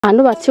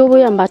Anu batiwo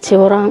ya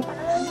batiworan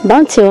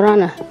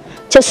bantiworana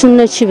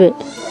chesunna chibe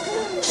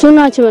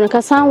suna chibe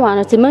ka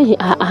sanwana timahi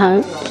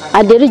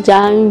adere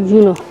jan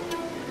yuno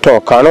to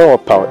kano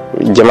wapa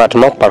jamaat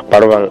mak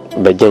parban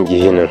be gengi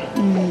hinu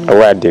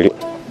awa diri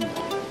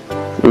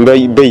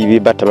be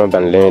batama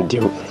ban len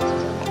diu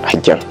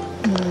ajan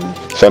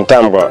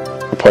sontambo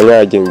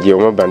ponya gengi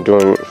o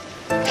bandon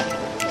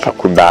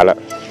akubala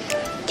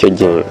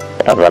chejin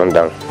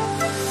abarandang.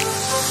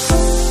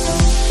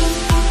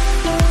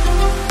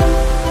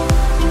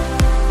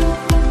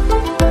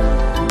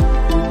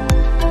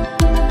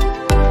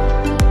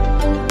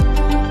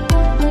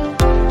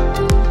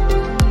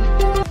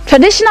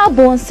 Traditional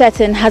bone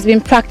setting has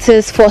been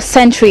practiced for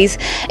centuries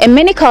in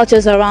many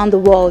cultures around the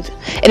world.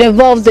 It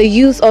involves the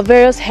use of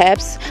various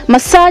herbs,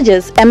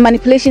 massages, and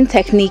manipulation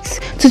techniques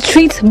to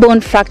treat bone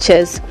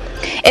fractures.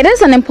 It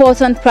is an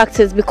important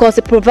practice because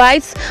it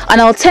provides an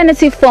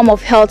alternative form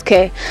of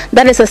healthcare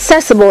that is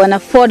accessible and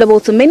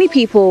affordable to many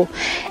people,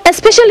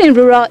 especially in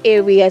rural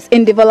areas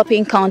in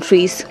developing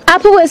countries.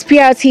 Apple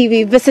SPR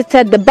TV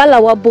visited the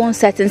Balawa Bone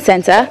Setting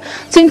Center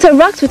to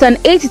interact with an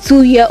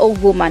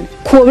 82-year-old woman,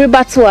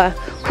 Balawa,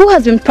 who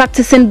has been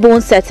practicing bone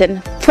setting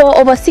for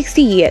over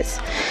 60 years.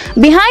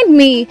 Behind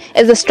me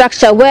is the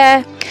structure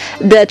where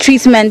the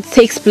treatment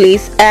takes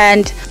place,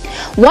 and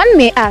one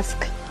may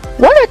ask,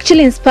 what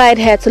actually inspired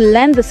her to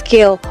learn the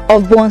skill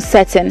of bone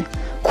setting?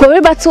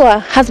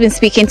 Balawa has been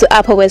speaking to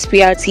Apple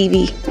SPR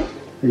TV.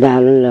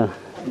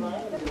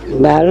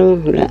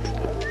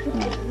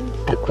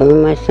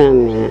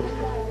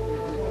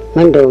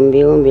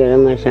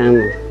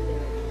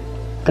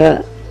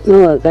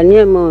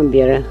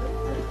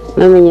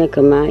 Mamanya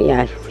kama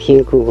ya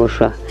shinku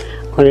gosha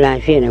on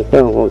lafiya na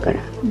kwa gogara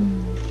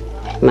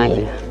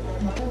mai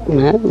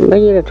na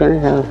bayyana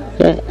tana sawa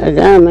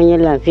da manya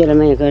lafiya da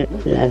mai ka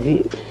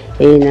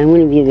lafiya na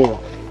mun biye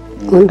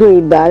on to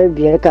ibal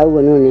biye ka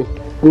wono ne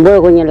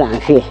mbo ko nya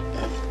lafiya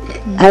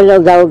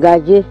alo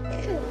gaje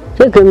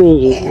sai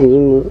kamiji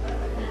anyimu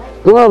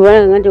mo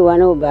ba ngati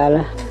wana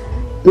bala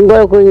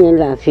mbo ko nya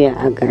lafiya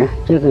agara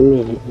sai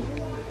kamiji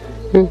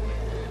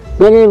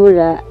mene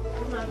bula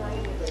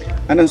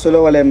anan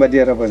solo wala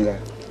mbadira banga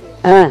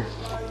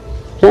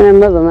sana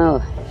mbaba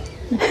mawa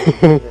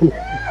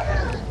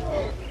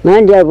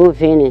mandi abu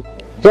fene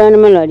sana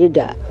maladi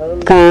da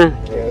ka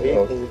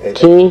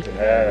ti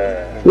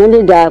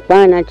mandi da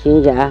pana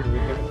tinja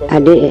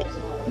ade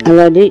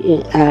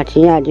aladi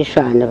ati adi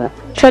shanda.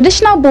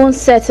 Traditional bone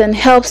setting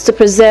helps to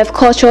preserve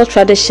cultural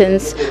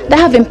traditions that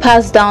have been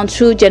passed down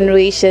through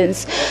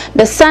generations.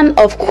 The son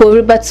of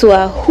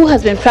Balawa, who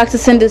has been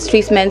practicing this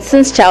treatment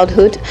since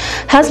childhood,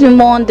 has been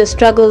mourned the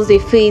struggles they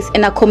face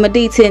in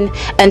accommodating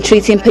and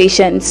treating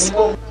patients.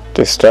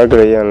 The struggle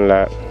is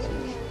la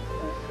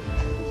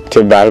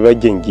to balba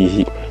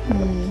gengi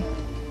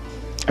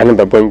and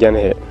babonjan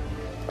he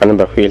and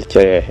ba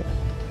wheelchair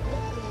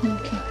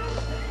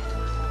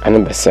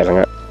and ba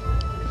selanga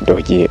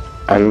doji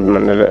and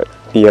manala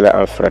yela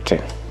an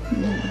frate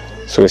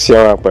so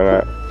siya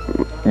pa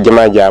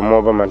jama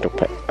jamo ba man to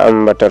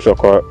am bata so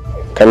ko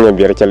kanya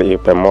biere chala e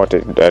pa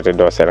mote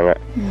do seranga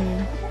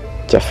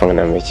chafanga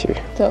na mechi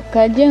to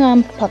ka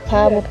jenga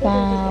papa bo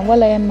pa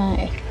wala yema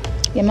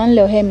e man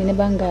le he mini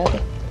bangare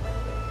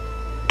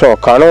to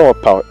kano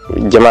pa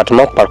jama to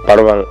mak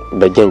parban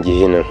ba gengi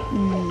hinu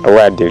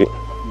awa diri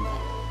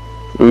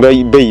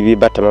be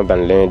batama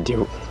ban le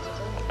diu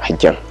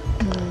ajan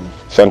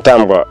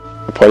sontambo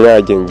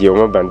ponya gengi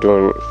o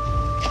bandon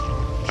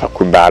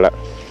akubala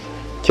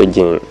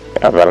chejin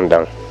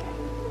abarandang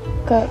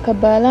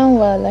kabala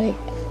wa like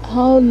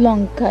how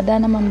long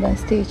kadana mamban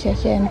stay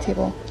church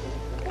entibo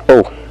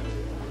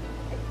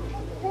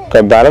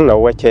kabala na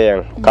wache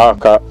yan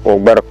ka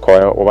ogbar ko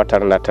o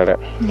watar na tare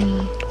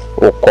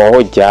o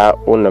ko ja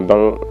on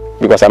bang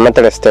because I'm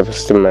at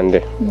steps to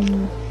mande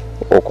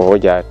o ko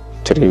ja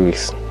 3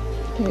 weeks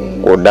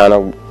o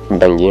dana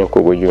bangi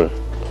ko gojun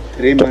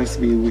 3 months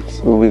be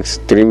weeks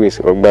 3 weeks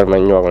ogbar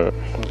manyo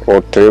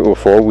or 3 or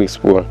 4 weeks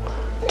po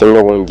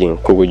tinga wonjin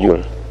ko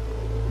gojun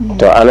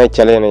to ana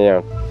challenge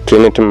ya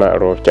trinity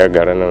maro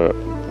chagara na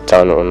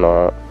tano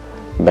no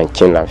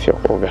bankin lafiya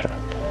ko gara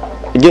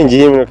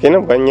genji mi kena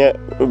banya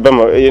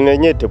bama ene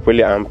nyete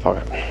poli ampa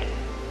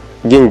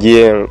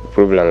genji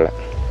problem la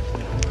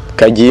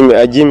kajimi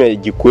ajime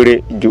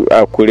jikure ju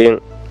akure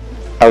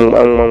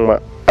am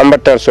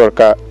ambatar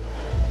sorka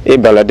e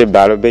balade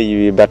balo be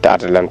yi bata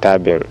atlanta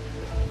ben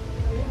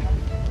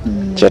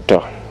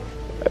cheto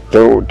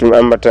to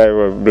ambata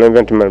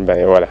blevent man ba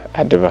wala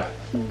adva.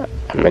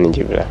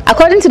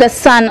 According to the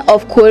son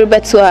of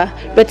Balawa,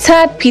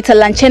 retired Peter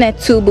Lanchene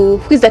Tubu,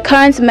 who is the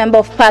current member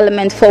of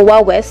parliament for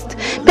Wa West,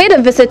 paid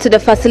a visit to the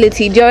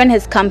facility during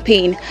his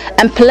campaign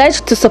and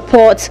pledged to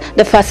support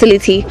the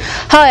facility.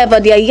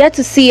 However, they are yet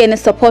to see any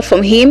support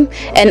from him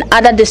and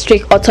other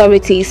district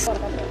authorities.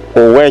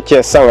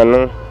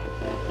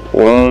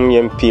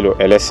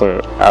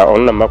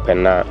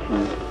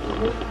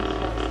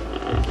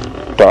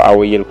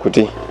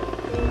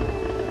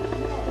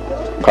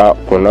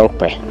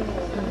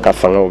 Ka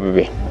fanga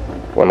obibe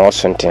wona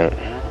osuntin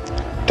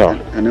to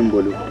anan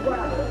bolu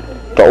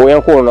to o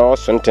yan ko na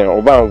osonten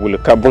o ba ngul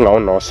ka bunga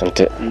on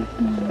osonte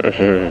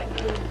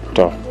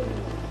to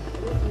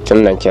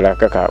tin nan kela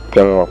ka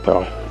pen wo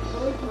pa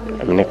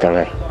amne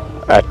kan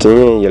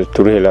atin yel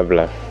turu la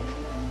bla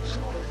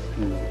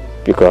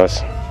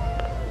because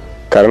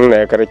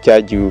karna kar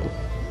charge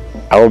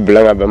aw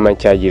blanga ba man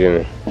charge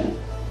ne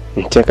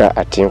nteka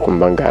atin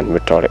kumbangan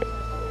bitore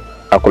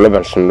akula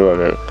ban sundo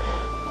men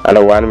ala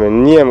wan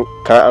men niem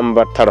ka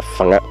amba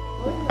tarfanga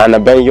ana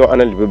ban yo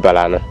ana libi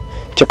balana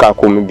cika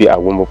ko mi bi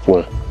agumbo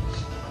pu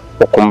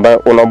o kumba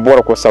ona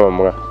bor ko sama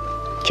ma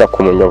cika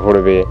ko mo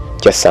nyovorbe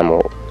cika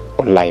samo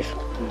life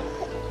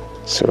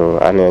so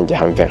ana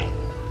jaham ven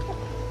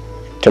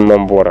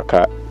timman bor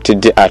ka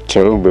tiddi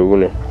atin be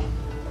wune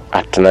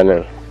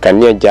atnanen kan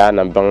ne ja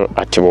na ban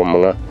atibo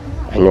mo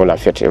anyola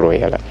fete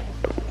royala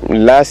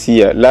last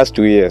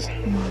 2 years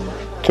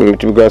to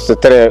because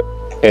the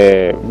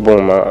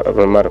bon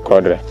ma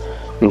record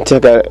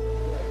nteka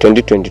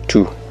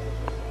 2022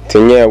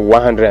 tenye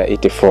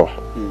 184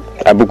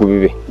 abuku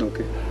bibi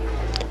okay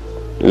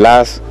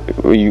last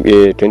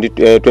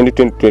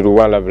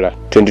 2021 labla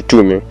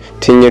 22 me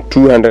tenye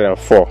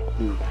 204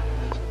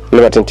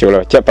 ne batenti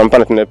wala cha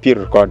pampana tena peer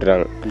record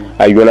ran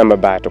ayona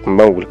mabato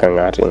kumba wulkan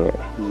ngati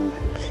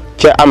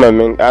cha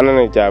amamen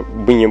anana ja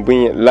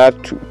bunye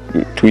last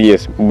 2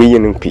 years bunye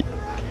npi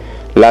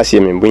last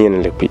year men bunye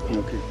nlepi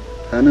okay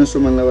anan so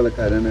man la wala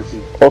ka dana fi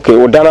okay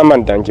odana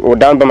man danche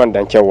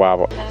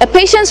wabo. A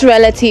patient's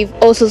relative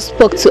also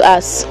spoke to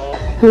us.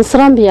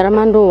 Nsram biara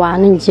mando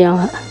wanin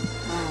jiya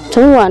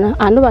tun wana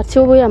anu ba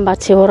tiwo yan ba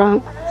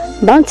tiworan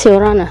ban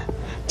tiworana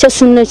ce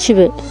sunna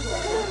cibe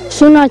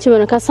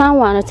ka san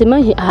wana ti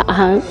mahi a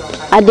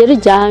adiri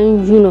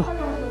jahan yuno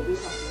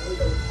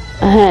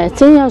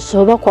tin yan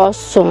so ba ko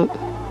son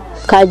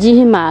ka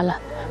jihi mala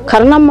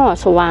karna mo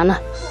so wana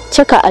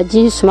ce ka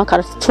aji su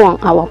makar tuwan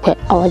awakwe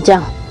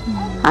awajan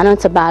anan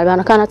ta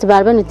balba kana ta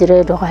balba ni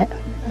dire do ha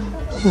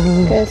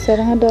Ke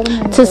saranga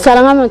dormo. ti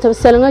saranga mo ta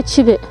saranga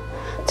cibe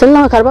tin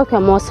la karba kwa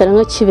mo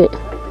saranga cibe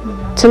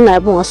tin na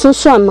bu sun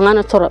so am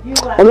ngana toro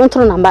o mon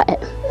toro namba e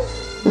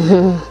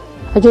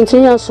ajun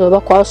tin yan so ba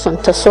ko son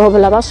ta so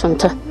bla ba son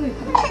ta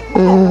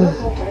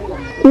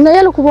na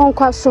yalo ku bon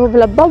kwa so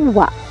bla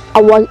babwa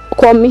awa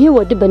ko mi hi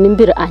wodi banin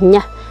bir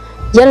anya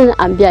yaran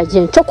ambia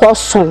jin to ko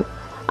son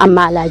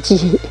amala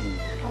ji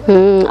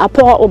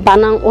apo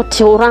obanan o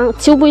tiuran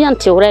tiubu yan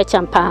tiure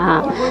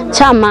champa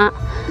chama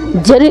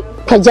jeri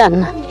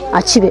kajan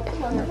achibe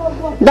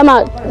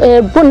dama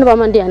bun ba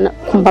man dia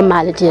kumba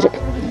mala jeri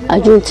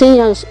ajuntin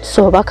yan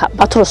sobaka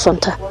batro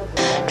sonta.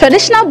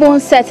 Traditional bone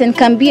setting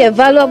can be a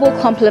valuable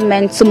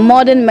complement to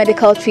modern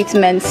medical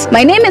treatments.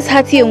 My name is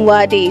Hati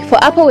Nwade for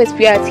Upper West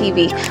PR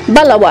TV,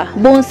 Balawa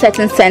Bone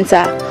Setting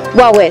Center,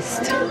 Wa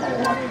West.